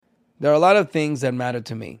There are a lot of things that matter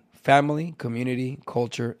to me. Family, community,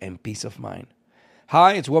 culture, and peace of mind.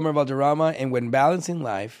 Hi, it's Wilmer Valderrama, and when balancing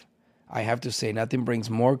life, I have to say nothing brings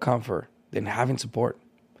more comfort than having support.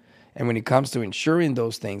 And when it comes to ensuring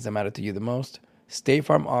those things that matter to you the most, State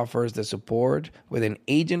Farm offers the support with an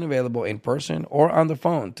agent available in person or on the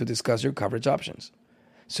phone to discuss your coverage options.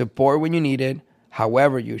 Support when you need it,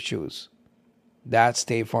 however you choose. That's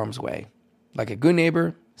State Farm's way. Like a good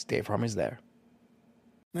neighbor, State Farm is there.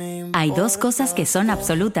 Hay dos cosas que son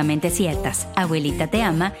absolutamente ciertas. Abuelita te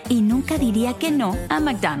ama y nunca diría que no a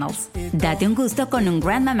McDonald's. Date un gusto con un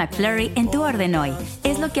Grandma McFlurry en tu orden hoy.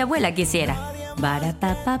 Es lo que abuela quisiera.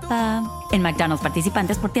 Barapapapa. En McDonald's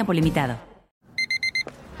participantes por tiempo limitado.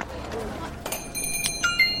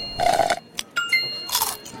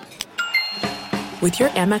 With your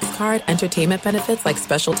Amex card, entertainment benefits like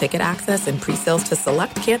special ticket access and pre-sales to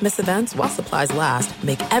select can't-miss events while supplies last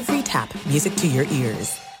make every tap music to your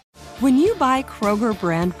ears. When you buy Kroger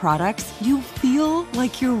brand products, you feel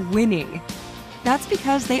like you're winning. That's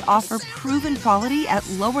because they offer proven quality at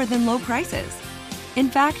lower than low prices. In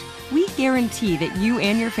fact, we guarantee that you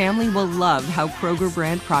and your family will love how Kroger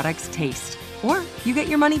brand products taste, or you get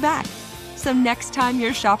your money back. So next time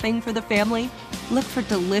you're shopping for the family, look for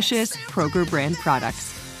delicious Kroger brand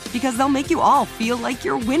products, because they'll make you all feel like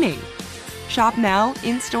you're winning. Shop now,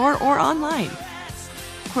 in-store, or online.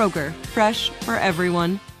 Kroger, fresh for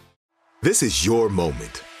everyone. This is your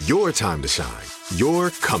moment, your time to shine,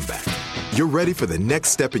 your comeback. You're ready for the next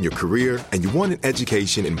step in your career, and you want an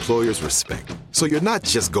education employers respect. So you're not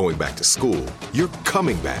just going back to school, you're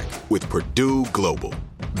coming back with Purdue Global.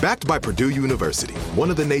 Backed by Purdue University,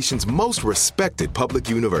 one of the nation's most respected public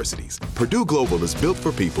universities, Purdue Global is built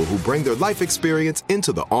for people who bring their life experience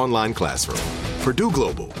into the online classroom. Purdue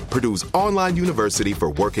Global, Purdue's online university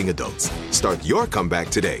for working adults. Start your comeback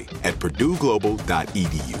today at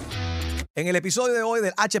purdueglobal.edu. En el episodio de hoy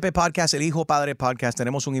del HP Podcast, el Hijo Padre Podcast,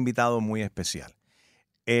 tenemos un invitado muy especial.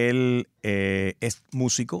 Él es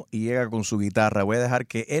músico y llega con su guitarra. Voy a dejar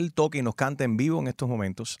que él toque y nos cante en vivo en estos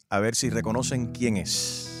momentos, a ver si reconocen quién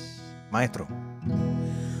es. Maestro.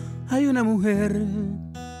 Hay una mujer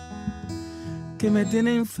que me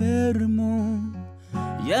tiene enfermo.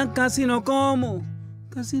 Ya casi no como,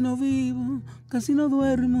 casi no vivo, casi no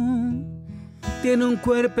duermo. Tiene un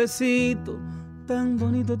cuerpecito tan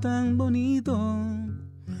bonito,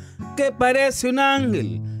 que parece un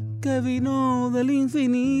ángel que vino del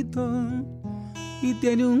infinito, y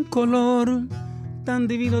tiene un color tan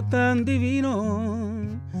divino,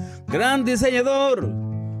 gran diseñador.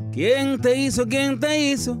 ¿Quién te hizo?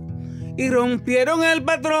 Y rompieron el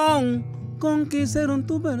patrón con que hicieron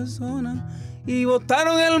tu persona, y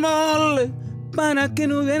botaron el molde para que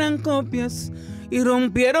no hubieran copias, y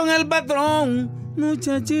rompieron el patrón,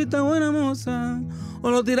 muchachita buena moza,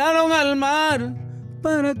 o lo tiraron al mar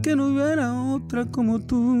para que no hubiera otra como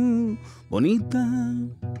tú, bonita,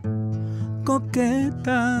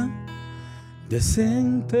 coqueta,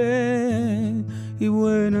 decente y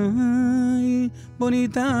buena y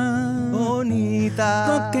bonita,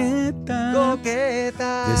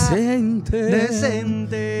 coqueta, decente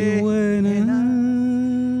y buena.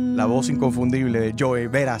 La voz inconfundible de Joe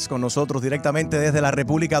Veras con nosotros directamente desde la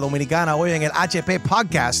República Dominicana hoy en el HP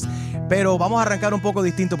Podcast. Pero vamos a arrancar un poco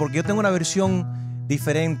distinto porque yo tengo una versión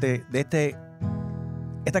diferente de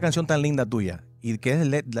esta canción tan linda tuya. Y que es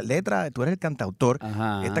la letra, tú eres el cantautor.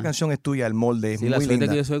 Ajá. Esta canción es tuya, el molde, es muy linda. Sí, la suerte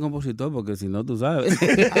que yo soy compositor, porque si no, tú sabes.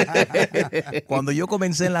 Cuando yo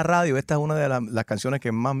comencé en la radio, esta es una de las canciones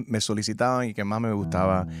que más me solicitaban y que más me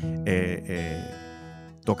gustaba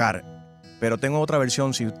tocar. Pero tengo otra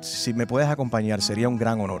versión, si me puedes acompañar, sería un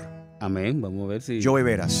gran honor. Amén, vamos a ver si... Joe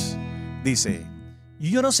Veras dice: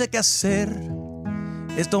 yo no sé qué hacer,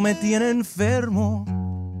 esto me tiene enfermo,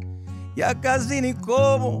 ya casi ni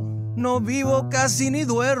como, no vivo casi ni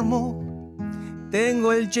duermo.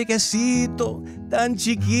 Tengo el chequecito tan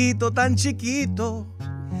chiquito,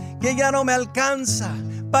 que ya no me alcanza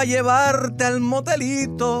para llevarte al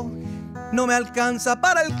motelito. No me alcanza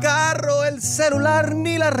para el carro, el celular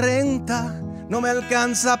ni la renta. No me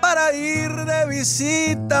alcanza para ir de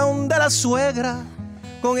visita donde la suegra.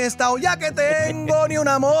 Con esta olla que tengo ni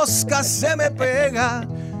una mosca se me pega.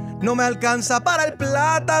 No me alcanza para el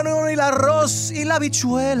plátano ni el arroz y la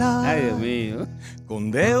habichuela. Ay, Dios mío.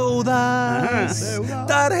 Con deudas,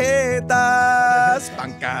 tarjetas,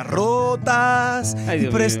 bancarrotas y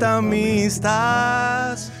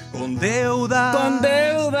prestamistas. Con deudas,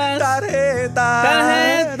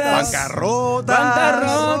 tarjetas,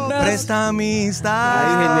 bancarrotas, prestamistas.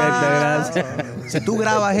 Ay, genial, gracias. Si tú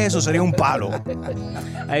grabas eso, sería un palo.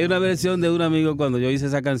 Hay una versión de un amigo cuando yo hice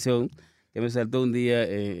esa canción que me saltó un día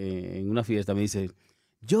en una fiesta, me dice,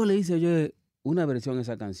 yo le hice una versión a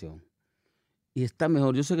esa canción y está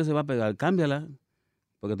mejor, yo sé que se va a pegar, cámbiala,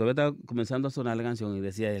 porque todavía estaba comenzando a sonar la canción y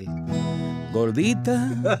decía él,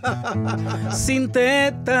 gordita, sin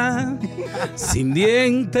teta, sin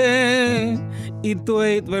diente, y tú,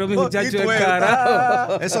 pero mi muchacho es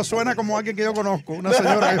carajo. Eso suena como alguien que yo conozco, una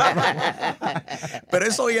señora que yo conozco. Pero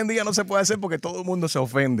eso hoy en día no se puede hacer porque todo el mundo se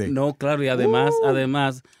ofende. No, claro, y además,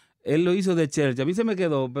 él lo hizo de church. A mí se me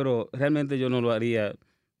quedó, pero realmente yo no lo haría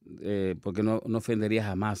porque no ofendería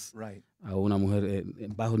jamás a una mujer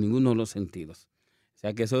bajo ninguno de los sentidos. O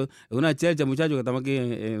sea que eso es una chercha, muchachos, que estamos aquí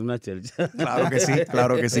en una chercha. Claro que sí,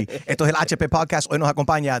 claro que sí. Esto es el HP Podcast. Hoy nos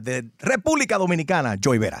acompaña de República Dominicana,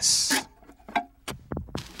 Joe Veras.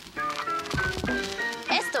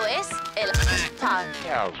 Esto es el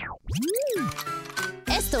Podcast.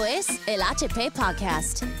 Esto es el HP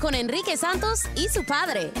Podcast con Enrique Santos y su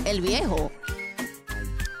padre, el Viejo.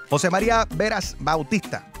 José María Veras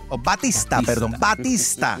Batista.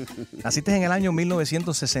 Naciste en el año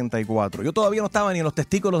 1964. Yo todavía no estaba ni en los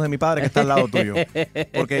testículos de mi padre que está al lado tuyo.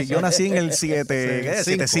 Porque yo nací en el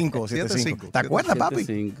 75. ¿Te acuerdas, papi?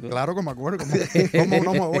 75. Claro que me acuerdo. ¿Cómo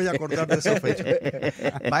no me voy a acordar de esa fecha?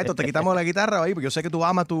 Maestro, te quitamos la guitarra ahí, porque yo sé que tú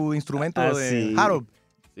amas tu instrumento de sí. Harold.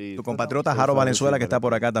 Sí, tu compatriota Harold Valenzuela, que está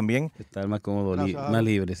por acá también. Estar más cómodo, más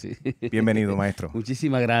libre, sí. Bienvenido, maestro.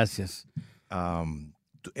 Muchísimas gracias.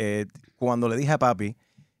 Cuando le dije a papi,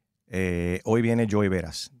 hoy viene Joe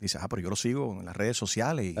Veras. Dice, pero yo lo sigo en las redes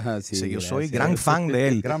sociales y dice, yo soy gran fan de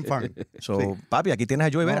él. Gran fan. So, sí. Papi, aquí tienes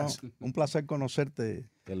a Joe Veras. Un placer conocerte.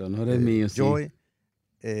 El honor es mío, Joe,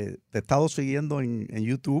 te he estado siguiendo en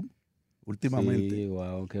YouTube últimamente. Sí,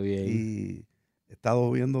 wow, qué bien. Y he estado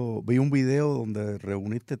vi un video donde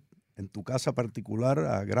reuniste en tu casa particular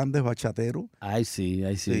a grandes bachateros. Ay, sí.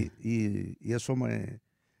 Y eso me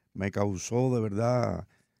causó de verdad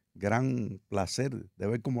gran placer de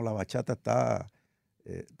ver cómo la bachata está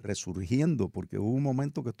resurgiendo, porque hubo un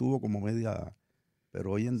momento que estuvo como media,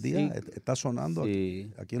 pero hoy en día está sonando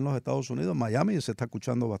aquí en los Estados Unidos, en Miami se está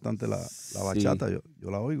escuchando bastante la bachata,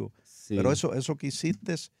 yo la oigo. Sí. Pero eso que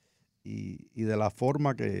hiciste y de la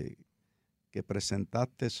forma que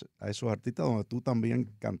presentaste a esos artistas donde tú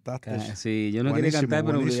también cantaste. Sí, yo no quería cantar,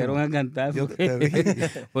 pero me obligaron a cantar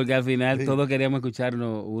porque al final todos queríamos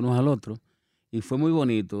escucharnos unos al otro. Y fue muy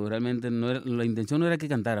bonito, realmente la intención no era que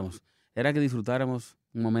cantáramos, era que disfrutáramos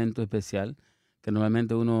un momento especial, que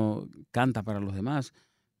normalmente uno canta para los demás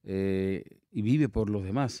y vive por los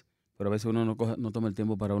demás, pero a veces uno no toma el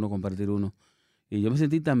tiempo para uno compartir uno. Y yo me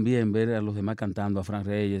sentí también ver a los demás cantando, a Fran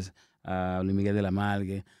Reyes, a Luis Miguel de la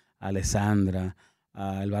Margue, a Alessandra,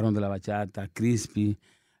 a El Varón de la Bachata, a Crispy,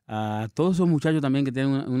 a todos esos muchachos también que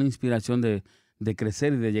tienen una inspiración de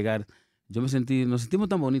crecer y de llegar. Nos sentimos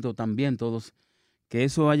tan bonitos, tan bien todos, que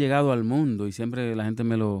eso ha llegado al mundo y siempre la gente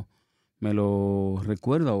me lo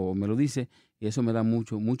recuerda o me lo dice y eso me da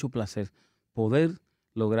mucho placer poder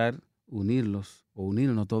lograr unirnos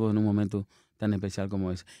todos en un momento tan especial como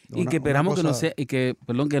ese. Y que esperamos que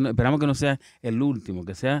no sea el último,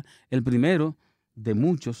 que sea el primero de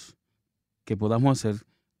muchos que podamos hacer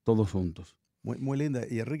todos juntos. Muy, muy linda.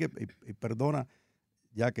 Y Enrique, y perdona,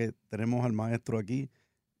 ya que tenemos al maestro aquí,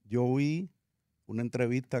 yo oí una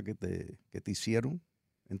entrevista que te hicieron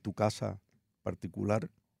en tu casa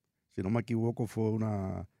particular. Si no me equivoco, fue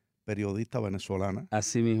una periodista venezolana.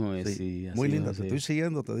 Así mismo es, sí. Muy linda, te estoy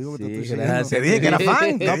siguiendo, te digo que te estoy gracias. siguiendo. Te dije que era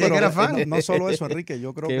fan, era fan. No solo eso, Enrique,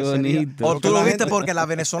 yo creo Qué que bonito. ¿O tú lo viste porque la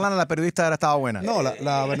venezolana, la periodista, estaba buena? No,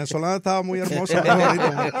 la venezolana estaba muy hermosa,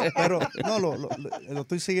 pero no, lo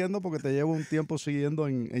estoy siguiendo porque te llevo un tiempo siguiendo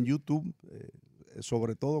en YouTube,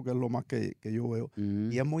 sobre todo, que es lo más que yo veo.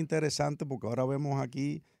 Y es muy interesante porque ahora vemos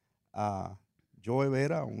aquí a Joe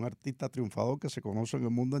Veras, un artista triunfador que se conoce en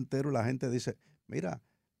el mundo entero y la gente dice, mira,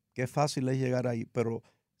 qué fácil es llegar ahí, pero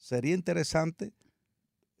sería interesante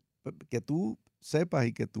que tú sepas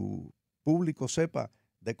y que tu público sepa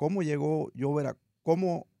de cómo llegó Joe Veras,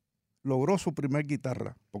 cómo logró su primer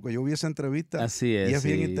guitarra, porque yo vi esa entrevista Así es, y es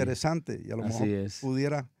bien interesante y a lo mejor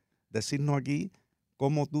pudiera decirnos aquí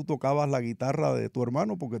cómo tú tocabas la guitarra de tu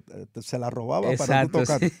hermano, porque se la robaba para tú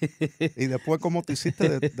tocar. Sí. Y después cómo te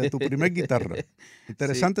hiciste de tu primer guitarra.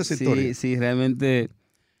 Interesante esa historia. Sí, realmente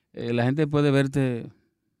la gente puede verte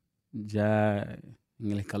ya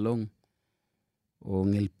en el escalón o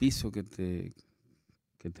en el piso que te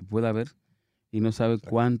pueda ver y no sabe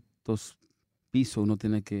cuántos pisos uno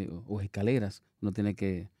tiene o escaleras uno tiene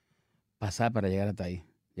que pasar para llegar hasta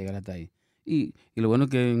ahí. Y lo bueno es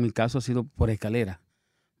que en mi caso ha sido por escalera.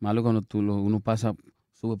 Malo cuando uno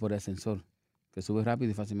sube por el ascensor, que sube rápido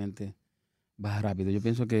y fácilmente baja rápido. Yo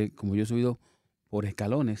pienso que como yo he subido por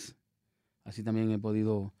escalones, así también he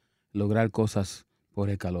podido lograr cosas por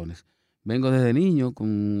escalones. Vengo desde niño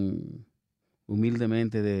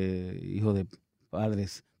humildemente de hijo de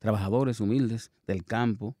padres trabajadores humildes del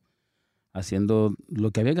campo, haciendo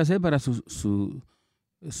lo que había que hacer para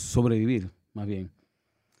sobrevivir, más bien.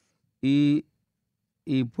 Y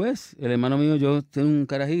pues, el hermano mío, yo tengo un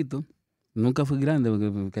carajito, nunca fui grande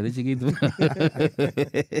porque quedé chiquito,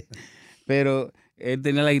 pero él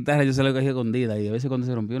tenía la guitarra, yo se la cogía escondida, y a veces cuando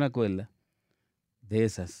se rompió una cuerda de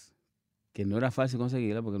esas, que no era fácil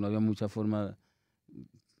conseguirla porque no había mucha forma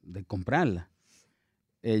de comprarla,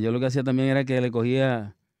 yo lo que hacía también era que le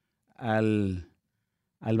cogía al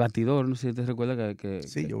batidor, no sé si te recuerdas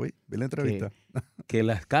Sí, yo vi la entrevista. Que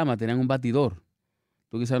las camas tenían un batidor.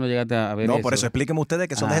 Tú quizás no llegaste a ver eso. No, por eso explíquenme ustedes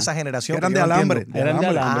que son de esa generación. Eran de alambre. Eran de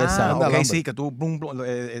alambre, exacto. Ok, sí, que tú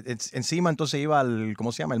encima entonces iba al,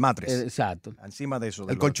 ¿cómo se llama? El matres. Exacto. Encima de eso.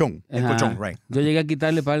 El colchón. El colchón, right. Yo llegué a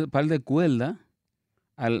quitarle par de cuerda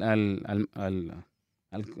al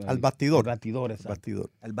bastidor. Exacto.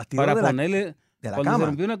 Al bastidor para de ponerle, de la cuando cama. Se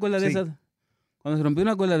rompió una cuerda de esas, cuando se rompió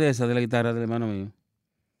una cuerda de esa de la guitarra del hermano mío,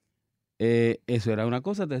 eso era una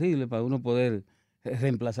cosa terrible para uno poder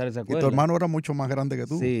reemplazar esa cuerda. Y tu hermano era mucho más grande que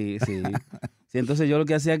tú. Sí. Sí, entonces yo lo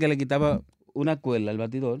que hacía es que le quitaba una cuerda al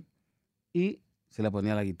batidor y se la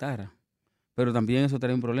ponía a la guitarra. Pero también eso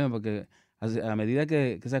traía un problema porque a medida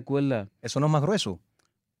que esa cuerda... Eso no es más grueso.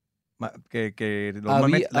 Que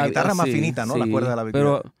normalmente la guitarra es más finita, ¿no? Sí, la cuerda de la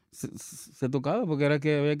guitarra. Pero se tocaba porque era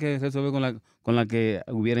que había que resolver con la que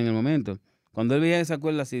hubiera en el momento. Cuando él veía esa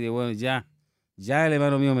cuerda así, de bueno, ya el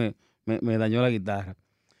hermano mío me dañó la guitarra.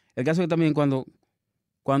 El caso es que también cuando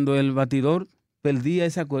el batidor perdía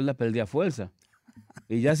esa cuerda, perdía fuerza.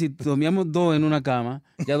 Y ya si dormíamos dos en una cama,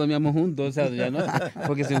 ya dormíamos juntos, o sea, ya no,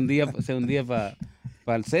 porque se hundía para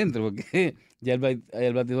el centro, porque ya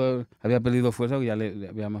el batidor había perdido fuerza porque ya le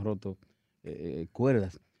habíamos roto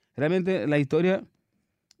cuerdas. Realmente la historia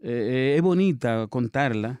es bonita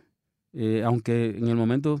contarla, aunque en el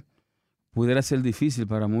momento pudiera ser difícil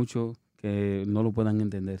para muchos que no lo puedan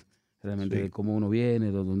entender. Realmente de cómo uno viene,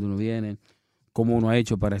 de dónde uno viene, cómo uno ha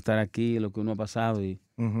hecho para estar aquí, lo que uno ha pasado.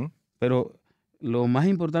 Pero lo más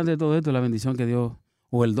importante de todo esto es la bendición que Dios,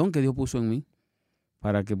 o el don que Dios puso en mí,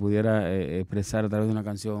 para que pudiera expresar a través de una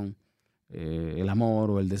canción el amor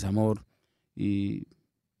o el desamor. Y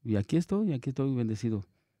aquí estoy bendecido.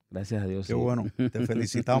 Gracias a Dios. Qué bueno, te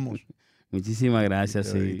felicitamos. Muchísimas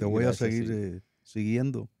gracias. Y te voy a seguir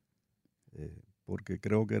siguiendo, porque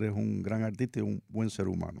creo que eres un gran artista y un buen ser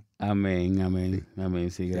humano. Amén, amén,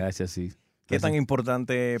 amén. Sí, gracias, sí. ¿Qué tan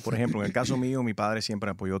importante, por ejemplo, en el caso mío, mi padre siempre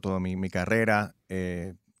apoyó toda mi carrera,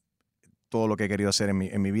 todo lo que he querido hacer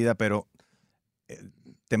en mi vida, pero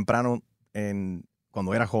temprano,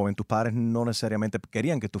 cuando era joven, tus padres no necesariamente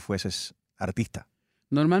querían que tú fueses artista?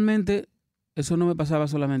 Normalmente eso no me pasaba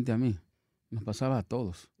solamente a mí, nos pasaba a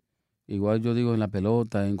todos. Igual yo digo en la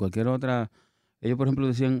pelota, en cualquier otra. Ellos, por ejemplo,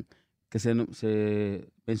 decían que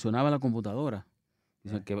se mencionaba la computadora.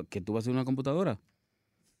 Dicen que tú vas a hacer una computadora.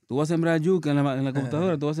 Tú vas a sembrar yuca en la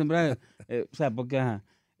computadora, tú vas a sembrar... o sea, porque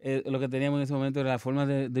lo que teníamos en ese momento era la forma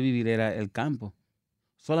de vivir, era el campo.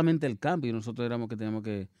 Solamente el campo, y nosotros éramos que teníamos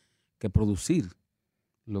que producir.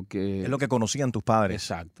 Es lo que conocían tus padres.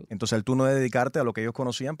 Exacto. Entonces, al tú no dedicarte a lo que ellos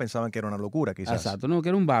conocían, pensaban que era una locura, quizás. Exacto, no, que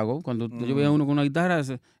era un vago. Cuando yo veía a uno con una guitarra,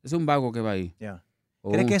 ese es un vago que va ahí. Yeah.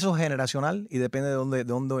 ¿Crees que eso es generacional y depende de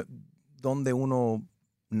dónde uno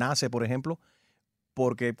nace, por ejemplo?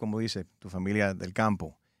 Porque, como dice, tu familia del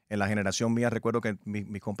campo, en la generación mía recuerdo que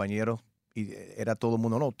mis compañeros, era todo el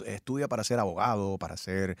mundo, no, estudia para ser abogado, para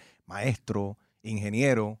ser maestro,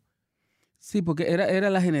 ingeniero. Sí, porque era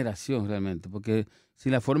la generación realmente, porque si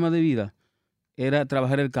la forma de vida era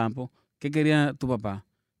trabajar el campo, ¿qué quería tu papá?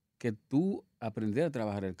 Que tú aprendieras a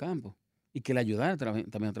trabajar el campo y que le ayudara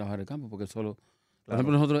también a trabajar el campo, porque solo, por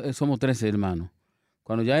ejemplo, nosotros somos 13 hermanos.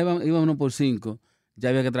 Cuando ya iba uno por 5, ya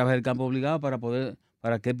había que trabajar el campo obligado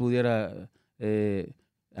para que él pudiera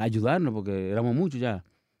ayudarnos, porque éramos muchos ya.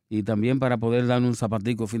 Y también para poder darnos un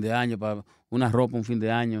zapatico fin de año, para una ropa un fin de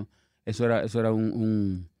año. Eso era eso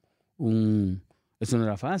no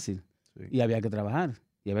era fácil. Sí. Y había que trabajar.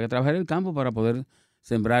 Y había que trabajar el campo para poder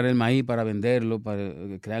sembrar el maíz, para venderlo, para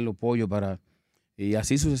crear los pollos, y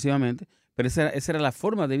así sucesivamente. Pero esa era la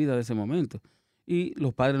forma de vida de ese momento. Y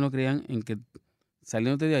los padres no creían en que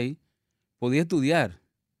saliéndote de ahí, podía estudiar.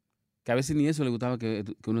 Que a veces ni eso le gustaba que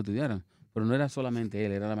uno estudiara. Pero no era solamente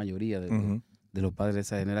él, era la mayoría de los padres de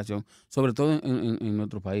esa generación. Sobre todo en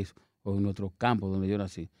nuestro país o en nuestro campo donde yo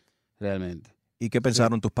nací, realmente. ¿Y qué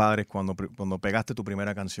pensaron tus padres cuando pegaste tu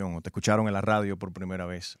primera canción o te escucharon en la radio por primera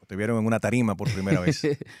vez o te vieron en una tarima por primera vez?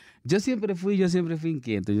 Yo siempre fui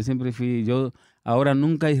inquieto, yo ahora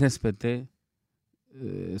nunca irrespeté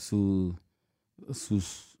mis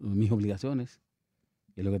obligaciones.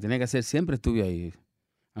 Y lo que tenía que hacer siempre estuve ahí.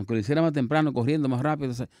 Aunque lo hiciera más temprano, corriendo más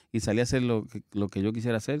rápido y salía a hacer lo que yo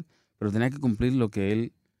quisiera hacer, pero tenía que cumplir lo que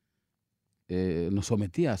él nos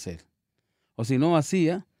sometía a hacer. O si no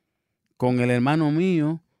hacía, con los hermanos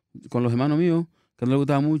míos, que no les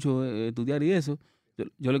gustaba mucho estudiar y eso,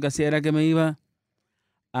 yo lo que hacía era que me iba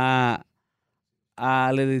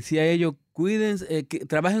le decía a ellos, cuídense,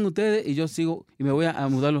 trabajen ustedes y yo sigo y me voy a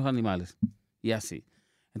mudar los animales. Y así.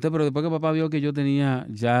 Entonces, pero después que papá vio que yo tenía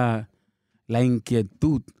ya la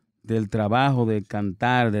inquietud del trabajo, de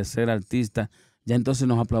cantar, de ser artista, ya entonces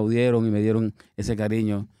nos aplaudieron y me dieron ese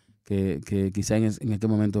cariño que quizá en aquel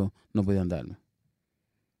momento no podían darme.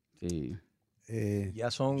 Sí.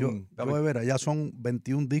 Ya son, Joe Veras, ya son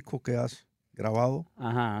 21 discos que has grabado.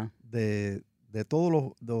 Ajá. De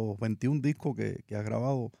todos los 21 discos que has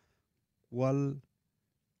grabado, ¿cuál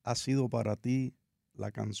ha sido para ti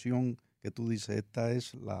la canción que tú dices, esta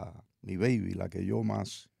es mi baby, la que yo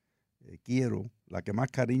más quiero, la que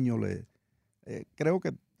más cariño le... creo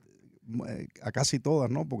que a casi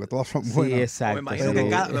todas, ¿no? Porque todas son buenas. Sí, exacto. Me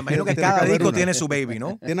imagino que cada disco tiene su baby,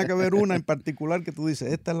 ¿no? Tiene que haber una en particular que tú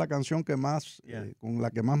dices, esta es la canción que más, con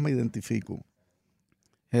la que más me identifico.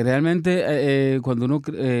 Realmente, cuando uno...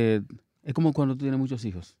 es como cuando tú tienes muchos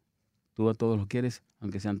hijos. Tú a todos los quieres,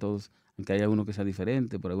 aunque sean todos, aunque haya uno que sea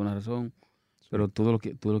diferente por alguna razón, pero tú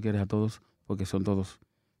lo quieres a todos porque son todos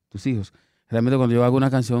tus hijos. Realmente cuando yo hago una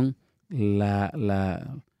canción, la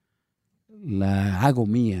hago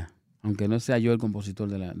mía, aunque no sea yo el compositor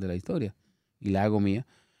de la historia, y la hago mía.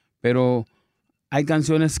 Pero hay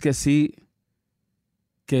canciones que sí,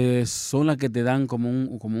 que son las que te dan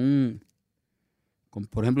como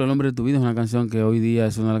por ejemplo, El Hombre de tu Vida es una canción que hoy día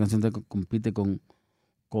es una de las canciones que compite con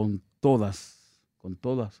todas,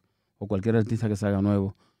 o cualquier artista que salga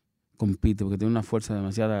nuevo, compite, porque tiene una fuerza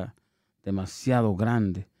demasiado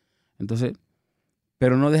grande. Entonces,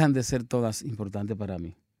 pero no dejan de ser todas importantes para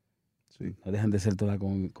mí. Sí. No dejan de ser todas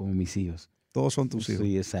como mis hijos. Todos son tus hijos.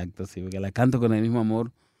 Sí, exacto, sí, porque la canto con el mismo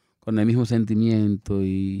amor, con el mismo sentimiento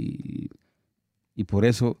y por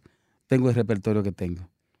eso tengo el repertorio que tengo.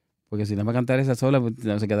 Porque si nada más cantar esa sola, pues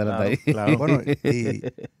no se quedará hasta ahí. Claro. Bueno,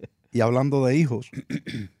 y hablando de hijos,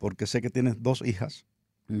 porque sé que tienes 2 hijas.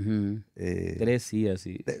 Uh-huh. 3 hijas,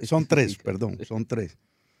 sí. Son 3, perdón, son 3.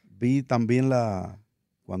 Vi también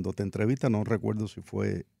cuando te entrevistas, no recuerdo si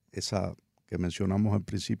fue esa que mencionamos al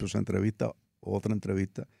principio, esa entrevista o otra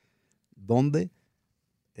entrevista, donde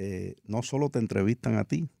no solo te entrevistan a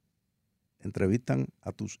ti, entrevistan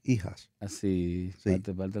a tus hijas. Así, sí.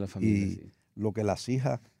 parte de la familia. Y sí. Lo que las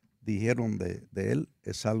hijas dijeron de él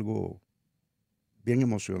es algo bien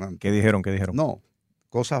emocionante. ¿Qué dijeron? No,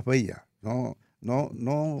 cosas bellas. No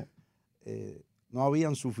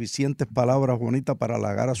habían suficientes palabras bonitas para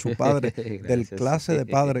halagar a su padre del clase de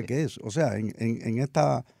padre que es. O sea, en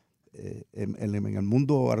el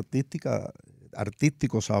mundo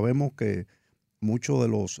artístico sabemos que muchos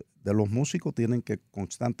de los músicos tienen que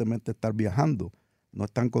constantemente estar viajando. No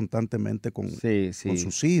están constantemente con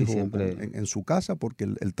sus hijos, en su casa, porque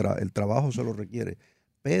el trabajo se lo requiere.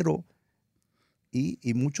 Pero,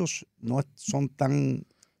 y muchos no son tan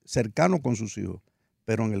cercanos con sus hijos.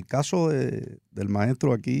 Pero en el caso del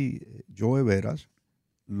maestro aquí, Joe Veras,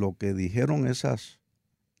 lo que dijeron esas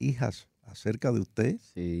hijas acerca de usted,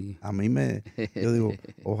 sí. A mí yo digo,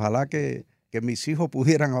 ojalá que mis hijos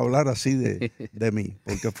pudieran hablar así de mí,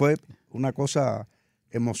 porque fue una cosa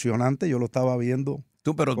emocionante. Yo lo estaba viendo.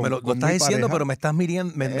 Tú, pero me lo estás diciendo, pero me estás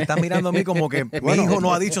mirando a mí como que mi hijo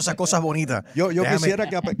no ha dicho esas cosas bonitas. Yo quisiera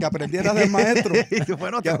que aprendieras del maestro.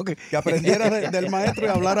 Bueno, que aprendieras del maestro y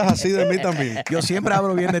hablaras así de mí también. Yo siempre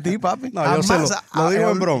hablo bien de ti, papi. No, yo sé, lo digo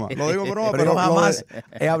en broma. Pero jamás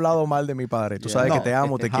he hablado mal de mi padre. Tú sabes que te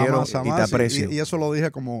amo, te quiero y te aprecio. Y eso lo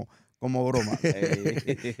dije como broma.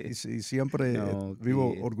 Y siempre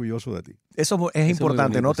vivo orgulloso de ti. Eso es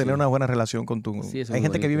importante, bonito, ¿no? Tener una buena relación con tu... Sí, hay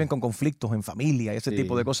gente que vive con conflictos en familia, ese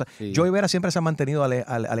tipo de cosas. Sí. Joe Veras siempre se ha mantenido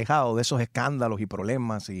alejado de esos escándalos y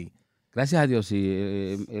problemas. Gracias a Dios, sí,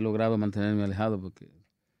 he logrado mantenerme alejado porque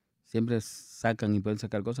siempre sacan y pueden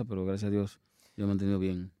sacar cosas, pero gracias a Dios yo me he mantenido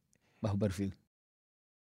bien, bajo perfil.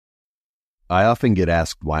 I often get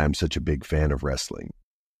asked why I'm such a big fan of wrestling,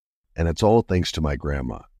 and it's all thanks to my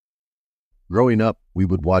grandma. Growing up, we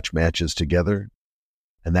would watch matches together,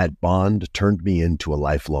 and that bond turned me into a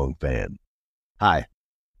lifelong fan. Hi,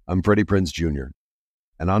 I'm Freddie Prinze Jr.,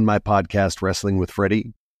 and on my podcast, Wrestling with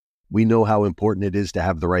Freddie, we know how important it is to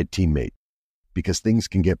have the right teammate because things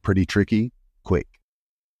can get pretty tricky quick.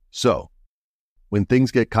 So, when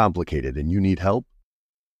things get complicated and you need help,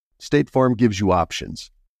 State Farm gives you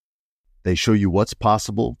options. They show you what's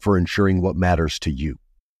possible for ensuring what matters to you.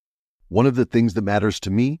 One of the things that matters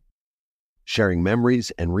to me, sharing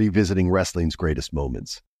memories and revisiting wrestling's greatest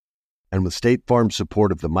moments. And with State Farm's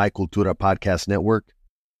support of the My Cultura Podcast Network,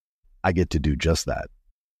 I get to do just that.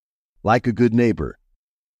 Like a good neighbor,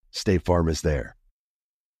 State Farm is there.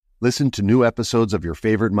 Listen to new episodes of your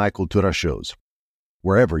favorite My Cultura shows,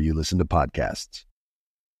 wherever you listen to podcasts.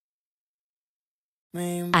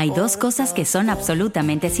 Hay dos cosas que son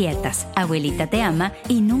absolutamente ciertas. Abuelita te ama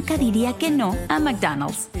y nunca diría que no a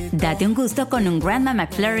McDonald's. Date un gusto con un Grandma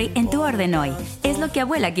McFlurry en tu orden hoy. Es lo que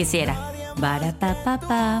abuela quisiera.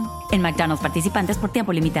 Ba-da-pa-pa-pa. En McDonald's participantes por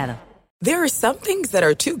tiempo limitado. There are some things that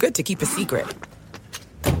are too good to keep a secret.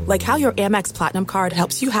 Like how your Amex Platinum card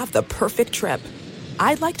helps you have the perfect trip.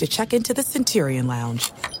 I'd like to check into the Centurion Lounge.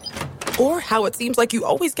 Or how it seems like you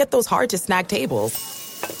always get those hard-to-snag tables.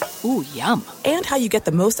 Ooh, yum. And how you get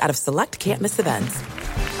the most out of select can't-miss events.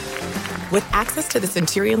 With access to the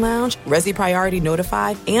Centurion Lounge, Resi Priority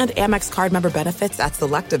Notified, and Amex card member benefits at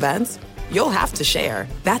select events, you'll have to share.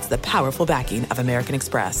 That's the powerful backing of American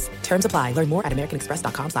Express. Terms apply. Learn more at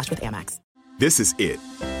americanexpress.com/withAmex. This is it.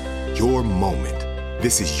 Your moment.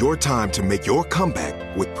 This is your time to make your comeback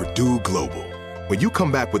with Purdue Global. When you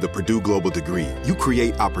come back with a Purdue Global degree, you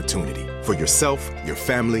create opportunity for yourself, your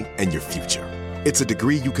family, and your future. It's a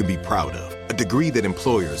degree you can be proud of, a degree that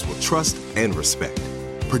employers will trust and respect.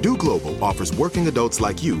 Purdue Global offers working adults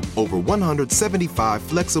like you over 175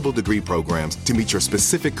 flexible degree programs to meet your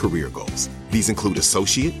specific career goals. These include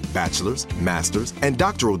associate, bachelor's, master's, and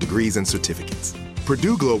doctoral degrees and certificates.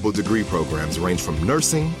 Purdue Global degree programs range from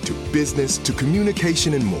nursing to business to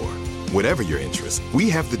communication and more. Whatever your interest, we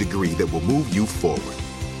have the degree that will move you forward.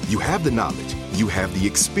 You have the knowledge, you have the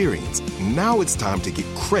experience. Now it's time to get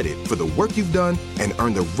credit for the work you've done and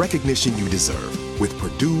earn the recognition you deserve with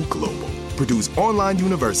Purdue Global, Purdue's online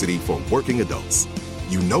university for working adults.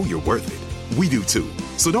 You know you're worth it. We do too.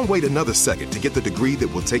 So don't wait another second to get the degree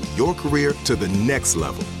that will take your career to the next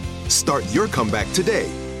level. Start your comeback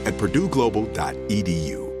today at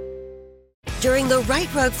purdueglobal.edu. During the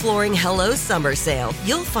Right Rug Flooring Hello Summer Sale,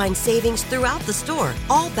 you'll find savings throughout the store,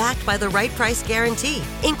 all backed by the right price guarantee,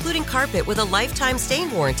 including carpet with a lifetime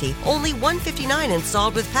stain warranty, only $159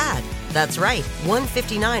 installed with pad. That's right,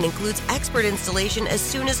 $159 includes expert installation as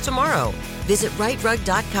soon as tomorrow. Visit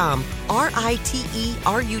rightrug.com, RITERUG.com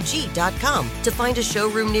to find a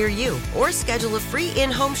showroom near you or schedule a free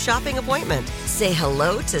in-home shopping appointment. Say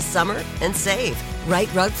hello to summer and save. Right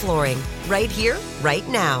Rug Flooring, right here, right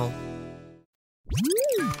now.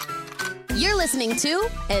 You're listening to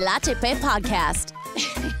El HP Podcast.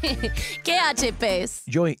 ¿Qué HPs?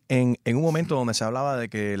 Joy, en un momento donde se hablaba de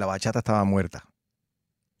que la bachata estaba muerta,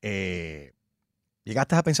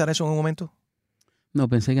 ¿llegaste a pensar eso en un momento? No,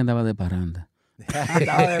 pensé que andaba de parranda.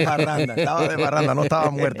 Estaba de parranda, no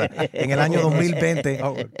estaba muerta. En el año 2020,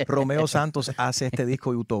 Romeo Santos hace este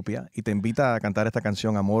disco de Utopia y te invita a cantar esta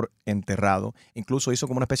canción Amor Enterrado. Incluso hizo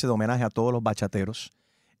como una especie de homenaje a todos los bachateros.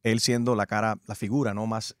 Él siendo la figura, ¿no?,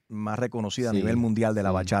 más reconocida a nivel mundial de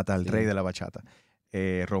la bachata, el rey de la bachata,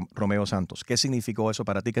 Romeo Santos. ¿Qué significó eso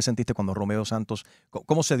para ti? ¿Qué sentiste cuando Romeo Santos,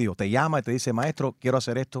 cómo se dio? Te llama y te dice, maestro, quiero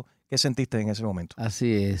hacer esto. ¿Qué sentiste en ese momento?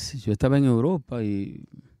 Así es. Yo estaba en Europa y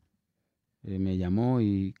me llamó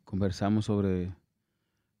y conversamos sobre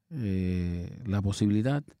la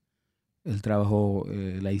posibilidad. Él trabajó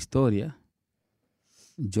la historia.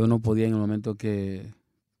 Yo no podía en el momento que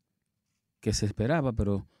se esperaba,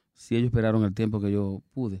 pero sí ellos esperaron el tiempo que yo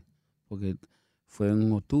pude, porque fue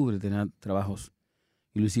en octubre, tenía trabajos.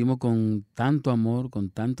 Y lo hicimos con tanto amor,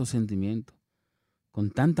 con tanto sentimiento,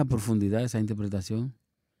 con tanta profundidad esa interpretación,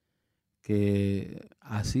 que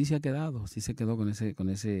así se ha quedado, así se quedó con ese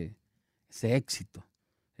éxito.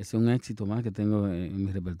 Ese es un éxito más que tengo en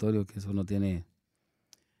mi repertorio, que eso no tiene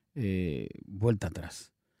vuelta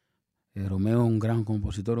atrás. Romeo es un gran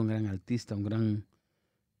compositor, un gran artista, un gran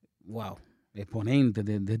exponente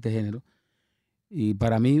de este género. Y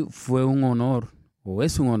para mí fue un honor, o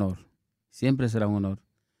es un honor, siempre será un honor,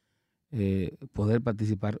 poder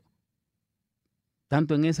participar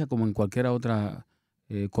tanto en esa como en cualquier otra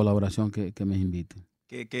colaboración que me inviten.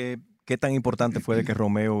 ¿Qué tan importante fue de que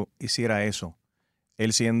Romeo hiciera eso?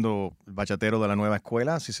 Él siendo el bachatero de la nueva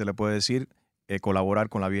escuela, si se le puede decir, colaborar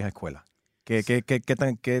con la vieja escuela.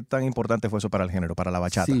 ¿Qué tan importante fue eso para el género, para la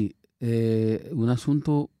bachata? Sí, un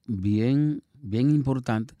asunto bien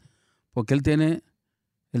importante, porque él tiene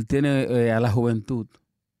a la juventud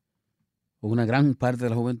o una gran parte de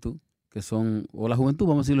la juventud, que son, o la juventud,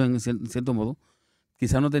 vamos a decirlo en cierto modo,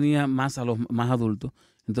 quizás no tenía más a los más adultos,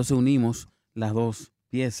 entonces unimos las dos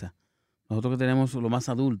piezas. Nosotros que tenemos lo más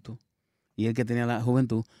adulto y él que tenía la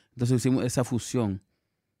juventud, entonces hicimos esa fusión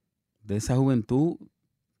de esa juventud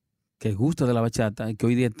que gusta de la bachata y que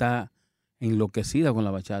hoy día está enloquecida con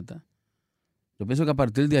la bachata. Yo pienso que a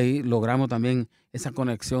partir de ahí logramos también esa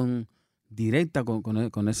conexión directa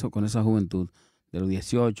con esa juventud, de los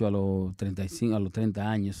 18 a los 35, a los 30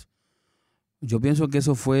 años. Yo pienso que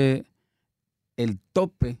eso fue el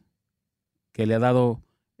tope que le ha dado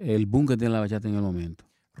el boom que tiene la bachata en el momento.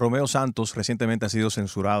 Romeo Santos recientemente ha sido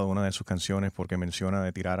censurado en una de sus canciones porque menciona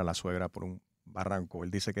de tirar a la suegra por un barranco. Él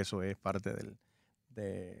dice que eso es parte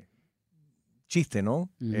del chiste, ¿no?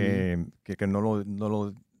 Que no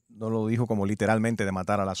lo dijo como literalmente de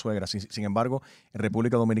matar a la suegra. Sin embargo, en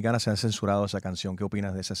República Dominicana se ha censurado esa canción. ¿Qué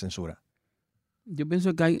opinas de esa censura? Yo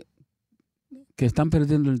pienso que están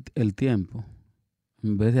perdiendo el tiempo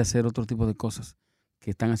en vez de hacer otro tipo de cosas que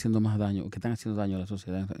están haciendo más daño, que están haciendo daño a la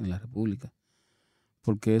sociedad en la República.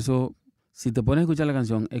 Porque eso, si te pones a escuchar la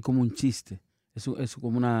canción, es como un chiste, es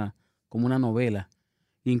como una novela.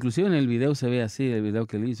 Inclusive en el video se ve así, el video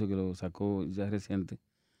que él hizo, que lo sacó ya reciente.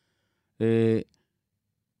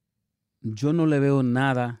 Yo no le veo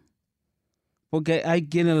nada, porque hay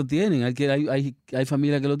quienes lo tienen, hay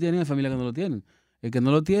familias que lo tienen, hay familias que no lo tienen. El que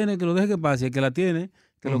no lo tiene, que lo deje que pase, el que la tiene,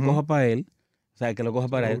 que lo coja para él, o sea, que lo coja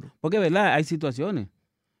para él. Porque, ¿verdad? Hay situaciones,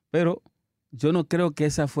 pero yo no creo que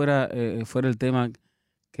esa fuera el tema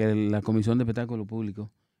que la Comisión de Espectáculo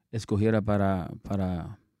Público escogiera para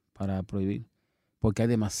prohibir. Porque hay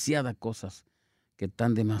demasiadas cosas que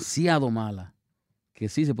están demasiado malas que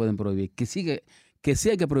sí se pueden prohibir, que sí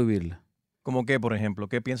hay que prohibirlas. ¿Cómo qué, por ejemplo?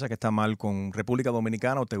 ¿Qué piensas que está mal con República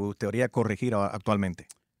Dominicana o te gustaría corregir actualmente?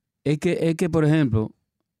 Es que, por ejemplo,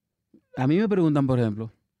 a mí me preguntan, por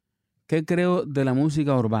ejemplo, ¿qué creo de la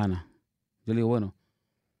música urbana? Yo le digo, bueno,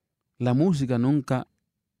 la música nunca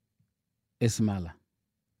es mala.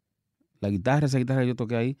 Esa guitarra que yo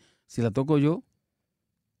toqué ahí, si la toco yo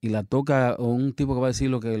y la toca un tipo que va a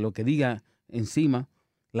decir lo que diga encima,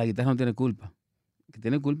 la guitarra no tiene culpa. Lo que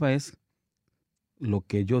tiene culpa es lo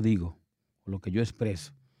que yo digo, lo que yo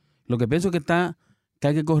expreso. Lo que pienso que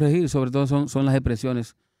hay que corregir, sobre todo, son las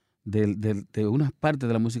expresiones de unas partes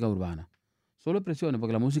de la música urbana. Solo expresiones,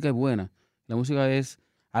 porque la música es buena. La música es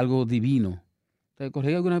algo divino. Entonces,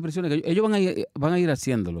 corregir algunas expresiones que ellos van a ir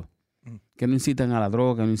haciéndolo. Que no incitan a la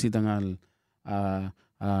droga, que no incitan a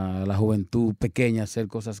la juventud pequeña a hacer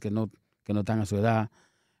cosas que no están a su edad.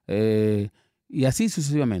 Y así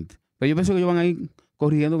sucesivamente. Pero yo pienso que ellos van a ir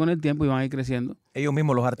corrigiendo con el tiempo y van a ir creciendo. Ellos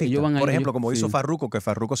mismos, los artistas. Por ejemplo, como hizo Farruko, que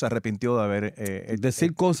Farruko se arrepintió de haber...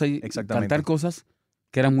 decir cosas y cantar cosas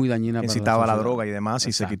que eran muy dañinas. Incitaba a la droga y demás. Exacto.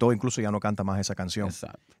 Y se quitó, incluso ya no canta más esa canción.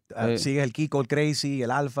 Exacto. ¿Sigues el Kiko, el Crazy,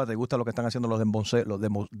 el Alfa? ¿Te gusta lo que están haciendo los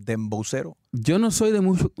dembowceros? Yo no soy de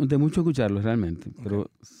mucho escucharlos realmente.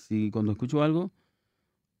 Pero si cuando escucho algo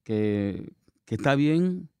que está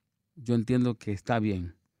bien, yo entiendo que está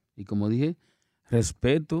bien. Y como dije,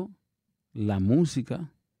 respeto la música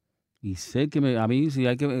y sé que a mí si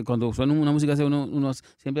hay que cuando suena una música así, uno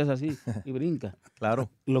siempre hace así y brinca. Claro.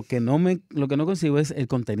 Lo que no consigo es el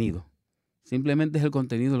contenido. Simplemente es el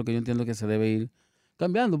contenido lo que yo entiendo que se debe ir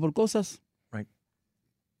cambiando por cosas,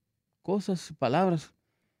 palabras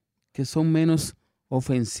que son menos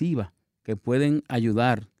ofensivas, que pueden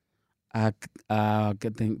ayudar a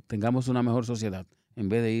que tengamos una mejor sociedad en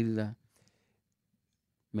vez de ir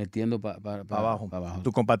metiendo para abajo.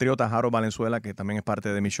 Tu compatriota Harold Valenzuela, que también es parte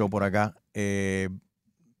de mi show por acá.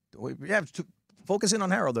 Focusing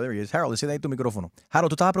on Harold, there he is. Harold, decide ahí tu micrófono. Harold,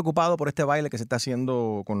 tú estabas preocupado por este baile que se está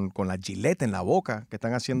haciendo con la Gillette en la boca, que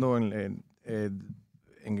están haciendo en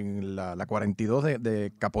la 42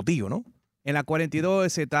 de Capotillo, ¿no? En la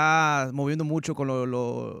 42 se está moviendo mucho con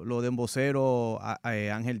los demboceros,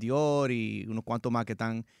 Ángel Dior y unos cuantos más que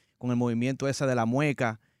están con el movimiento ese de la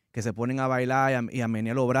mueca, que se ponen a bailar y a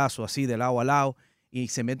menear los brazos así de lado a lado y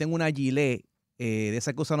se meten una gilet de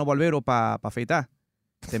esa que usan los barberos para afeitar.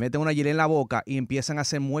 Se meten una gilet en la boca y empiezan a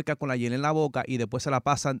hacer muecas con la gilet en la boca y después se la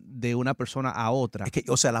pasan de una persona a otra. Es que,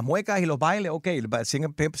 o sea, las muecas y los bailes, ok,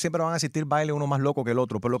 siempre van a existir bailes uno más loco que el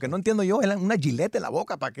otro, pero lo que no entiendo yo es una gilet en la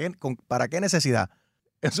boca, ¿para qué necesidad?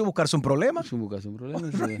 ¿Eso es buscarse un problema? Eso es buscarse un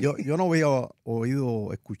problema. Sí. Yo no había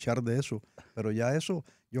oído escuchar de eso, pero ya eso,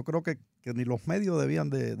 yo creo que ni los medios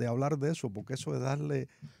debían de hablar de eso, porque eso es darle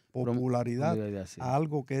popularidad a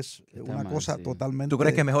algo que es una cosa totalmente... ¿Tú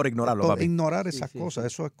crees que es mejor ignorarlo, papi? Ignorar esas cosas,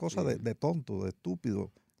 eso es cosa de tonto, de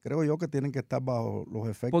estúpido. creo yo que tienen que estar bajo los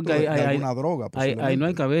efectos Porque de alguna droga. Ahí no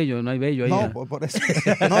hay cabello, no hay vello. Ahí no, por eso.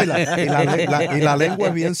 No, y la lengua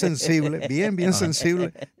es bien sensible, bien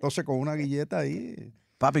sensible. Entonces, con una guilleta ahí.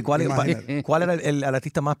 Papi, ¿cuál era el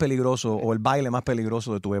artista más peligroso o el baile más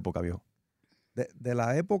peligroso de tu época, viejo? De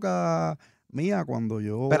la época mía, cuando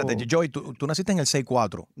yo... Espérate, Joey, tú naciste en el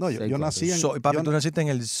 64. No, yo nací en... Papi, tú naciste en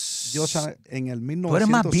el... Yo en el 1950. Tú eres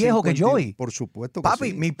más viejo que Joey. Por supuesto que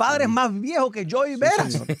Papi, sí. mi padre es más viejo que Joey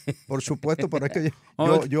Veras. Señor. Por supuesto, pero es que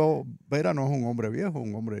yo Vera no es un hombre viejo,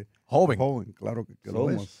 un hombre joven, claro que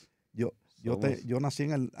lo es. Yo nací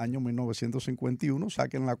en el año 1951,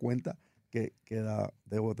 saquen la cuenta que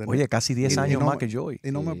debo tener. Oye, casi 10 años más que Joey.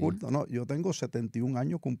 Y no me oculto, no, yo tengo 71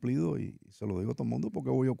 años cumplidos y se lo digo a todo el mundo porque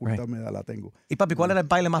voy a ocultarme, la tengo. Y papi, ¿cuál era el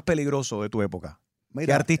baile más peligroso de tu época? Mira,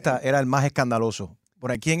 ¿qué artista era el más escandaloso?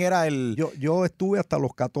 Por ahí, ¿quién era el...? Yo estuve hasta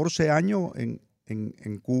los 14 años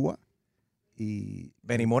en Cuba. Y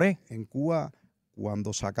Benny Moré. En Cuba,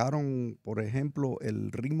 cuando sacaron, por ejemplo,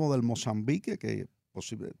 el ritmo del Mozambique, que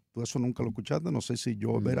tú eso nunca lo escuchaste, no sé si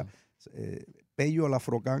Joe Veras, Pello el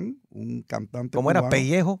Afrocán, un cantante ¿Cómo cubano. era?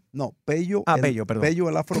 ¿Pellejo? No, Pello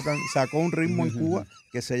el Afrocán sacó un ritmo en Cuba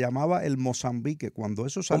que se llamaba el Mozambique. Cuando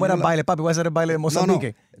eso salió... ¿Cómo era el baile, papi? ¿Voy a hacer el baile de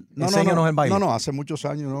Mozambique? No, el baile. No, hace muchos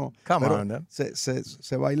años no.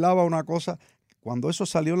 Se bailaba una cosa... Cuando eso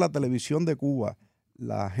salió en la televisión de Cuba,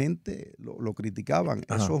 la gente lo criticaban.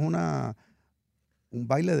 Ajá. Eso es un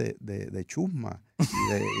baile de chusma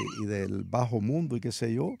y del bajo mundo y qué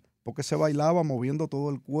sé yo, porque se bailaba moviendo todo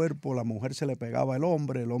el cuerpo, la mujer se le pegaba al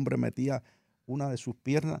hombre, el hombre metía una de sus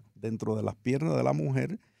piernas dentro de las piernas de la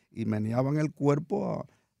mujer y meneaban el cuerpo a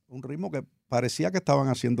un ritmo que parecía que estaban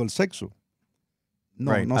haciendo el sexo.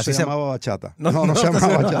 No se llamaba bachata. No se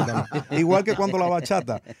llamaba bachata. No. Igual que cuando la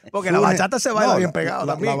bachata. Porque la bachata se baila bien pegado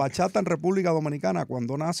también. La bachata en República Dominicana,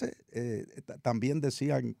 cuando nace, también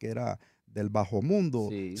decían que era del bajo mundo.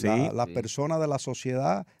 Las personas de la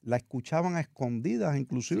sociedad la escuchaban a escondidas,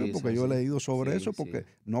 inclusive, porque yo he leído sobre eso, porque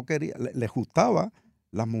no quería, les gustaba.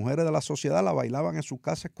 Las mujeres de la sociedad la bailaban en sus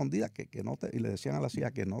casas escondidas y le decían a las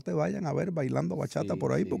hijas que no te vayan a ver bailando bachata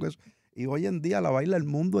por ahí, porque y hoy en día la baila el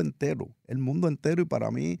mundo entero, y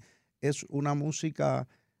para mí es una música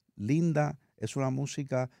linda, es una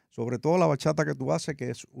música, sobre todo la bachata que tú haces, que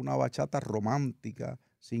es una bachata romántica,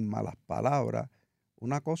 sin malas palabras,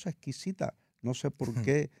 una cosa exquisita. No sé por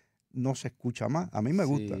qué no se escucha más. A mí me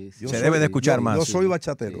gusta. Debe de escuchar más. Yo soy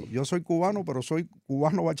bachatero. Yo soy cubano, pero soy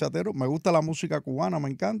cubano bachatero. Me gusta la música cubana, me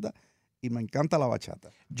encanta. Y me encanta la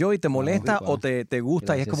bachata. Joey, ¿te molesta o te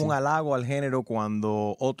gusta? Gracias, y es como un halago al género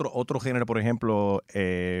cuando otro género, por ejemplo,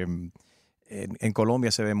 en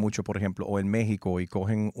Colombia se ve mucho, por ejemplo, o en México, y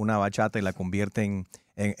cogen una bachata y la convierten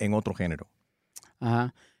en otro género.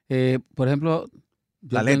 Ajá. Por ejemplo...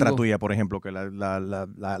 La letra tuya, por ejemplo, que la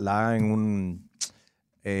hagan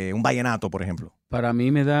en un vallenato, por ejemplo. Para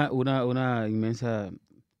mí me da una inmensa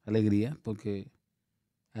alegría, porque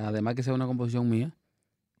además que sea una composición mía,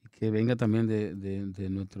 que venga también de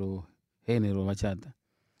nuestro género, bachata.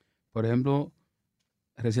 Por ejemplo,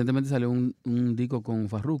 recientemente salió un disco con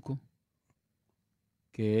Farruko,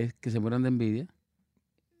 que es Que se mueran de envidia.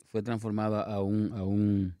 Fue transformada a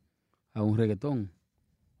un reggaetón.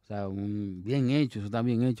 O sea, bien hecho, eso está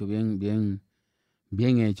bien hecho,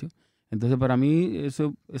 bien hecho. Entonces, para mí,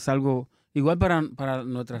 eso es algo igual para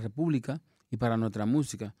nuestra república y para nuestra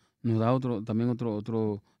música. Nos da también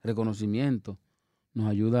otro reconocimiento. Nos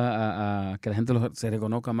ayuda a que la gente se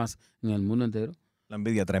reconozca más en el mundo entero. La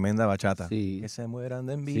envidia, tremenda bachata. Sí. Que se mueran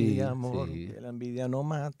de envidia, amor. Sí. Que la envidia no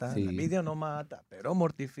mata. Sí. La envidia no mata, pero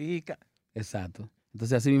mortifica. Exacto.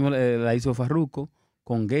 Entonces, así mismo la hizo Farruko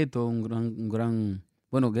con Gueto, un gran...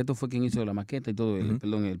 Bueno, Gueto fue quien hizo la maqueta y todo,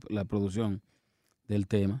 la producción del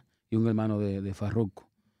tema, y un hermano de Farruko.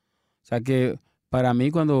 O sea que para mí,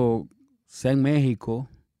 cuando sea en México,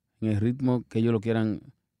 en el ritmo que ellos lo quieran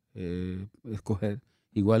escoger,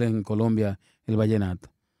 igual en Colombia, el vallenato,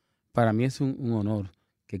 para mí es un honor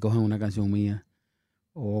que cojan una canción mía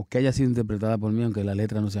o que haya sido interpretada por mí, aunque la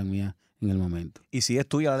letra no sea mía en el momento. Y si es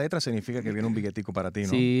tuya la letra, significa que viene un billetico para ti, ¿no?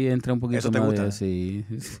 Sí, entra un poquito ¿Eso te más gusta? Sí,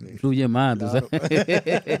 fluye más. Claro.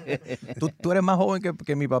 Tú eres más joven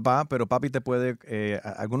que mi papá, pero papi te puede...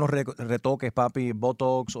 algunos retoques, papi,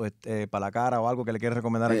 botox o para la cara o algo que le quieres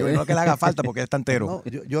recomendar a yo. No que le haga falta porque está entero.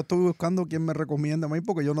 No, yo estoy buscando quien me recomienda a mí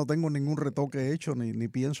porque yo no tengo ningún retoque hecho ni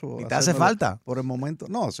pienso... ¿Y te hace falta? Por el momento.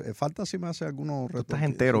 No, falta si me hace algunos retoques. Tú estás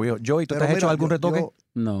entero, viejo. Joey, ¿tú te has hecho algún retoque?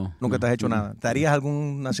 No. ¿Nunca te has hecho nada? ¿Te harías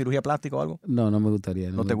alguna cirugía plástica o algo? No, no me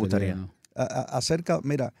gustaría. ¿No te gustaría? No.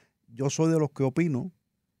 Mira, yo soy de los que opino,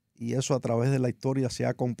 y eso a través de la historia se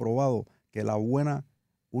ha comprobado, que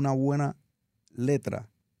una buena letra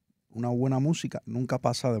una buena música nunca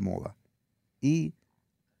pasa de moda. Y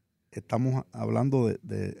estamos hablando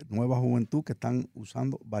de nueva juventud que están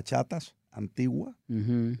usando bachatas antiguas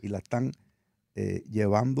y la están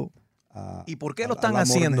llevando a... ¿Y por qué lo están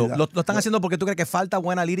haciendo? ¿Lo están haciendo porque tú crees que falta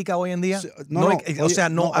buena lírica hoy en día?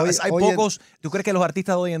 Hay pocos... ¿Tú crees que los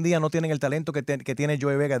artistas de hoy en día no tienen el talento que tiene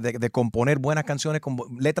Joe Veras de componer buenas canciones con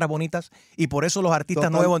letras bonitas? Y por eso los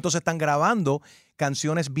artistas nuevos entonces están grabando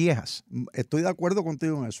canciones viejas. Estoy de acuerdo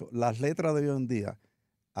contigo en eso. Las letras de hoy en día,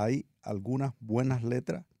 hay algunas buenas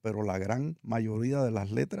letras, pero la gran mayoría de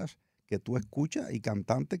las letras que tú escuchas y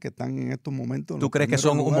cantantes que están en estos momentos... ¿Tú crees que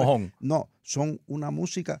son un mojón? No, son una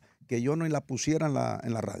música que yo no la pusiera en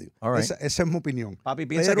la radio. Right. Esa es mi opinión. Papi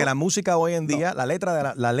piensa que la música hoy en día, la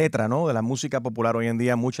letra, ¿no? De la música popular hoy en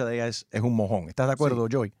día, mucha de ella es un mojón. ¿Estás de acuerdo,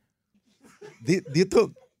 sí. Joy? Di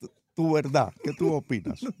tu verdad. ¿Qué tú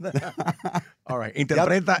opinas? All right.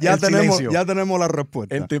 Interpreta ya el silencio. Ya tenemos la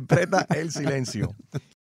respuesta. Interpreta el silencio.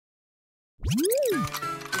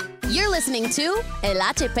 You're listening to El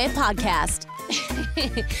HP Podcast.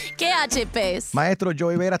 ¿Qué HPs? Maestro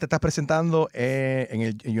Joe Veras, te estás presentando en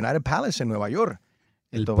el United Palace en Nueva York.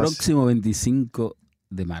 El próximo 25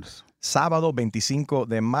 de marzo. Sábado 25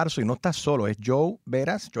 de marzo, y no estás solo, es Joe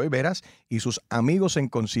Veras y sus amigos en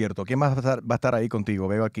concierto. ¿Quién más va a estar ahí contigo?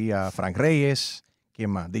 Veo aquí a Frank Reyes, ¿quién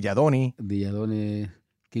más? Dilladoni,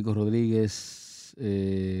 Kiko Rodríguez,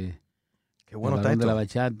 qué bueno está esto. De la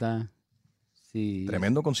bachata. Sí,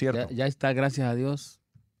 tremendo concierto. Ya está, gracias a Dios.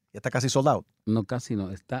 ¿Ya está casi sold out? No, casi no,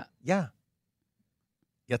 está. Ya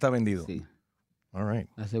está vendido. Sí. All right.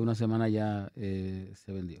 Hace una semana ya se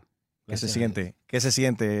vendió. ¿Qué se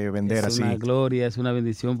siente vender así? Es una gloria, es una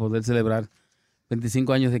bendición poder celebrar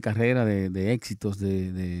 25 años de carrera, de éxitos,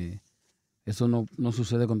 eso no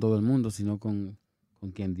sucede con todo el mundo, sino con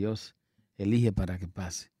quien Dios elige para que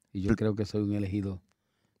pase. Y yo creo que soy un elegido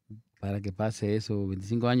para que pase eso.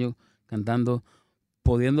 25 años cantando,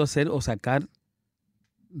 pudiendo hacer o sacar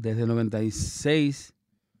desde el 96,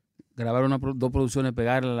 grabar dos producciones,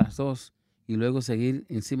 pegarlas las dos y luego seguir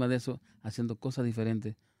encima de eso haciendo cosas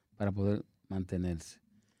diferentes para poder mantenerse.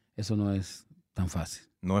 Eso no es tan fácil.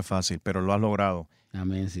 No es fácil, pero lo has logrado.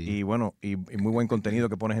 Amén, sí. Y bueno, y muy buen contenido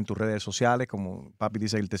que pones en tus redes sociales, como Papi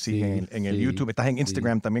dice, él te sigue en el YouTube. Estás en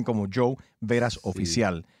Instagram también como Joe Veras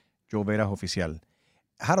Oficial. Joe Veras Oficial.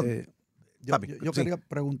 Harold, yo quería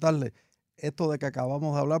preguntarle esto de que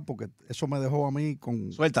acabamos de hablar, porque eso me dejó a mí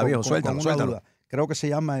con... Suéltalo. Duda. Creo que se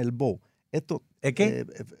llama el bow. Esto, ¿es qué?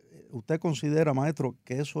 ¿Usted considera, maestro,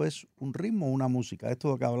 que eso es un ritmo o una música?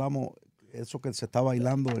 Esto de que hablamos, eso que se está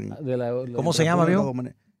bailando en... ¿Cómo se llama, viejo?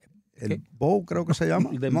 El bow creo que se llama.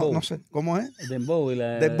 No sé, ¿cómo es? El dembow y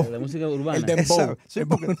la música urbana. El dembow. Sí,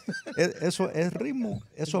 porque eso es ritmo,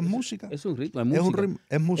 eso es música. Es un ritmo, es música. Es un ritmo,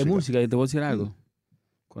 es música. Es música, y te voy a decir algo,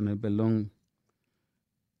 con el perdón.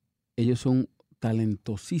 Ellos son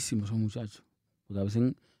talentosísimos, esos muchachos. Porque a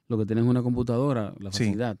veces lo que tienen es una computadora, la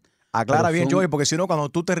facilidad. Aclara bien, Joey, porque si no, cuando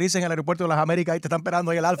tú te rices en el aeropuerto de las Américas, ahí te están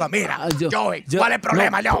esperando ahí el Alfa. Mira, Joey, ¿cuál es el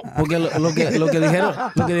problema, Joe? Porque lo que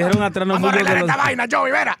dijeron atrás no fui yo que esta vaina,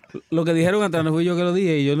 Joey, vera. Lo que dijeron atrás no fui yo que lo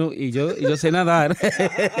dije, y yo sé nadar.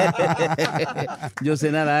 Yo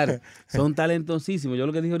sé nadar. Son talentosísimos. Yo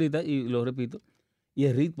lo que dije ahorita, y lo repito, y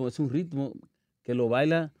el ritmo, es un ritmo que lo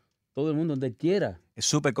baila todo el mundo donde quiera. Es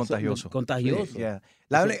súper contagioso. Contagioso. Sí, yeah.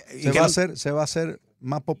 Se va a hacer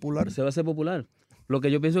más popular. Se va a hacer popular. Lo que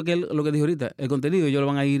yo pienso que lo que dije ahorita, el contenido ellos lo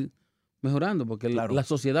van a ir mejorando, porque la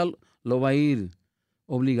sociedad lo va a ir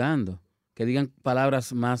obligando. Que digan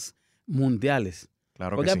palabras más mundiales.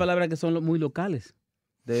 Claro, porque hay palabras que son muy locales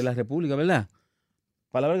de la República, ¿verdad?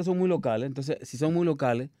 Palabras que son muy locales. Entonces, si son muy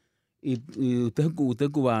locales, y usted es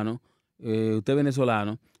cubano, usted es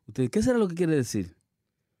venezolano, ¿qué será lo que quiere decir?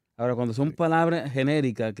 Ahora, cuando son palabras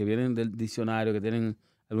genéricas que vienen del diccionario, que tienen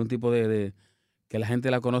algún tipo de que la gente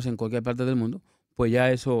la conoce en cualquier parte del mundo, pues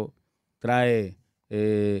ya eso trae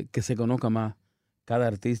que se conozca más cada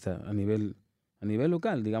artista a nivel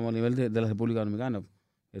local, digamos, a nivel de la República Dominicana.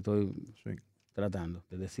 Estoy tratando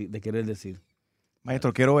de querer decir.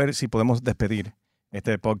 Maestro, quiero ver si podemos despedir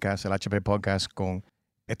este podcast, el HP Podcast, con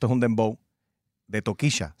esto es un dembow de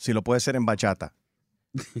Toquilla, si lo puede ser en bachata.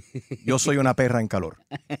 Yo soy una perra en calor.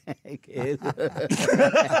 ¿Qué es eso?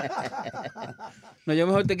 No, yo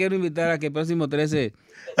mejor te quiero invitar a que el próximo 13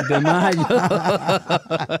 de mayo.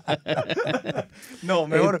 No,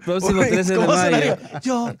 mejor. El próximo 13 de mayo.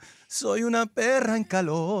 Yo soy una perra en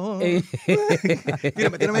calor.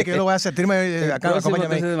 Tírame que yo lo voy a hacer. Tírame acá, el próximo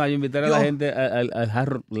acompáñame. 13 de mayo invitar a la gente al Hard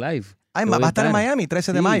Rock Live. Ay, va a estar en Miami,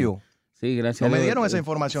 13 de mayo. Sí, gracias. No me dieron esa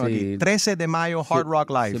información aquí. 13 de mayo, Hard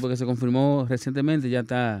Rock Live. Sí, porque se confirmó recientemente, ella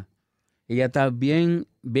está bien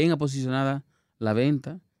bien aposicionada la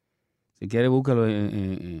venta. Si quieres, búscalo.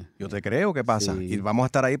 Yo te creo, ¿qué pasa? Sí. Y vamos a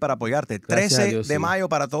estar ahí para apoyarte. Gracias 13 a Dios, de sí. mayo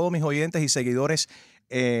para todos mis oyentes y seguidores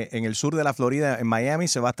en el sur de la Florida, en Miami.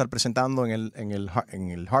 Se va a estar presentando en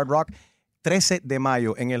el Hard Rock. 13 de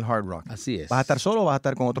mayo en el Hard Rock. Así es. ¿Vas a estar solo o vas a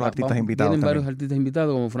estar con otros artistas invitados Vienen también? varios artistas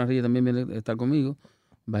invitados, como Fran Reyes también viene a estar conmigo.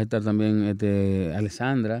 Va a estar también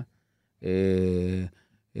Alessandra,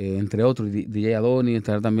 entre otros, DJ Adoni,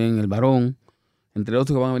 estará también El Barón, entre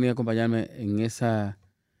otros que van a venir a acompañarme en esa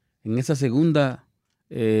segunda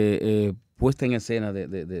puesta en escena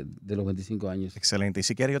de los 25 años. Excelente. Y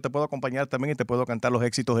si quieres, yo te puedo acompañar también y te puedo cantar los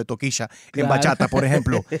éxitos de Toquilla en Claro. bachata, por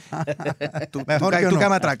ejemplo. Tú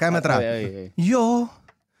cáeme atrás, cáeme atrás. Ay. Yo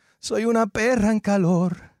soy una perra en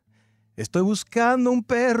calor. Estoy buscando un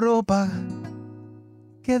perro para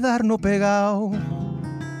quedarnos pegado.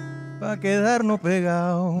 Pa' quedarnos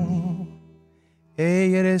pegado.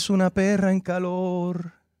 Ey, eres una perra en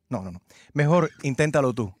calor. No. Mejor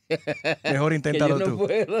inténtalo tú. Mejor inténtalo Que yo no tú.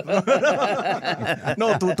 puedo.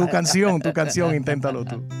 No, tu canción, inténtalo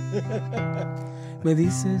tú. Me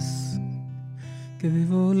dices que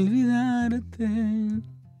debo olvidarte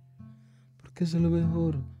porque es lo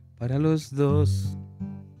mejor para los dos.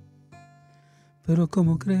 Pero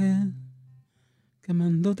 ¿cómo crees que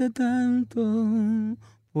amándote tanto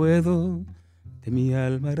puedo de mi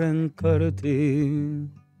alma arrancarte?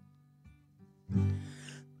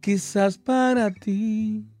 Quizás para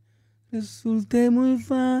ti resulte muy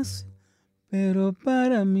fácil, pero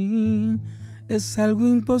para mí es algo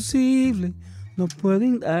imposible. No puedo...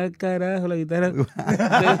 carajo, la guitarra.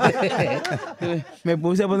 Me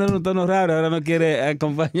puse a poner un tono raro, ahora no quiere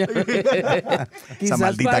acompañarme. Quizás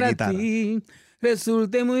maldita para guitarra. ti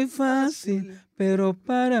resulte muy fácil, pero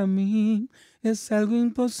para mí es algo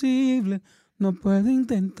imposible. No puedo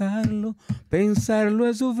intentarlo, pensarlo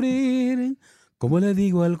es sufrir. ¿Cómo le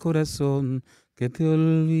digo al corazón que te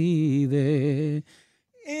olvide?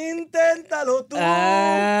 Inténtalo tú.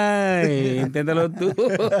 Ay, inténtalo tú.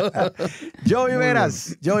 Joe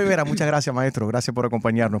Veras, muchas gracias, maestro. Gracias por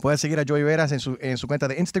acompañarnos. Puedes seguir a Joe Veras en su cuenta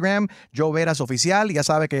de Instagram, Joe Veras Oficial. Ya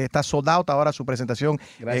sabe que está sold out ahora su presentación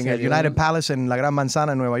Gracias en el a Dios. United Palace en la Gran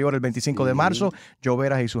Manzana en Nueva York el 25 de marzo. Joe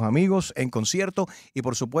Veras y sus amigos en concierto. Y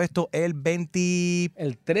por supuesto el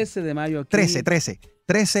 13 de mayo aquí.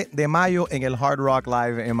 13 de mayo en el Hard Rock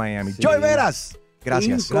Live en Miami. Sí. Joe Veras.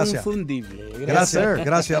 Gracias. Inconfundible.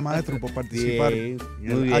 Gracias, maestro, por participar Bien, en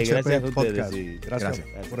muy el bien, HP gracias a ustedes, Podcast. sí. Gracias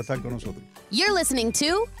Gracias. por estar con nosotros. You're listening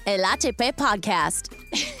to El HP Podcast.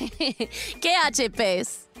 ¿Qué HP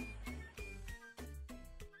es?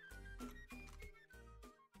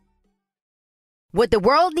 What the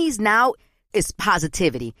world needs now is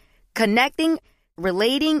positivity. Connecting,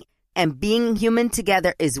 relating, and being human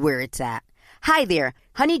together is where it's at. Hi there,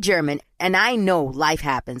 Honey German, and I know life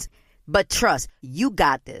happens, but trust, you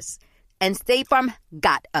got this. And State Farm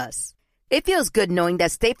got us. It feels good knowing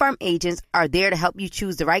that State Farm agents are there to help you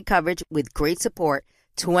choose the right coverage with great support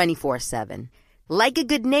 24/7. Like a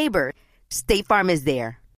good neighbor, State Farm is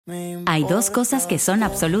there. Hay dos cosas que son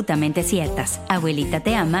absolutamente ciertas. Abuelita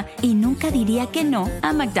te ama y nunca diría que no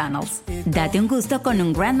a McDonald's. Date un gusto con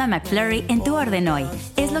un Grandma McFlurry en tu orden hoy.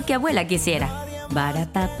 Es lo que abuela quisiera.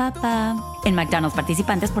 Ba-da-pa-pa-pa. En McDonald's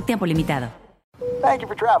participantes por tiempo limitado. Thank you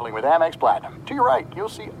for traveling with Amex Platinum. To your right, you'll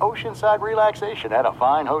see oceanside relaxation at a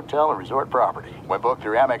fine hotel and resort property. When booked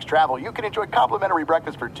through Amex Travel, you can enjoy complimentary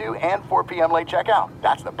breakfast for 2 and 4 p.m. late checkout.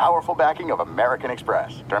 That's the powerful backing of American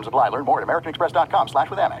Express. Terms apply. Learn more at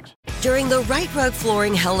americanexpress.com/withAmex. During the Right Rug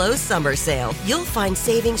Flooring Hello Summer Sale, you'll find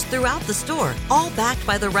savings throughout the store, all backed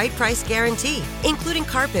by the right price guarantee, including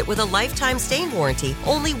carpet with a lifetime stain warranty,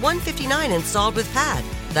 only $159 installed with pad.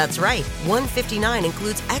 That's right, $159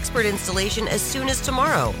 includes expert installation as soon as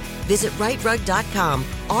tomorrow. Visit rightrug.com,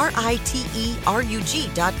 RITERUG.com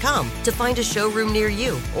to find a showroom near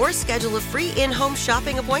you or schedule a free in-home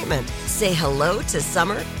shopping appointment. Say hello to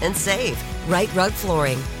summer and save. Right Rug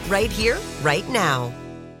Flooring, right here, right now.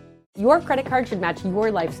 Your credit card should match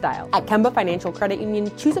your lifestyle. At Kemba Financial Credit Union,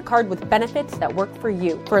 choose a card with benefits that work for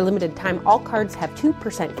you. For a limited time, all cards have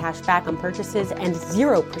 2% cash back on purchases and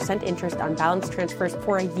 0% interest on balance transfers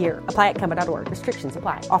for a year. Apply at Kemba.org. Restrictions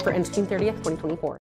apply. Offer ends June 30th, 2024.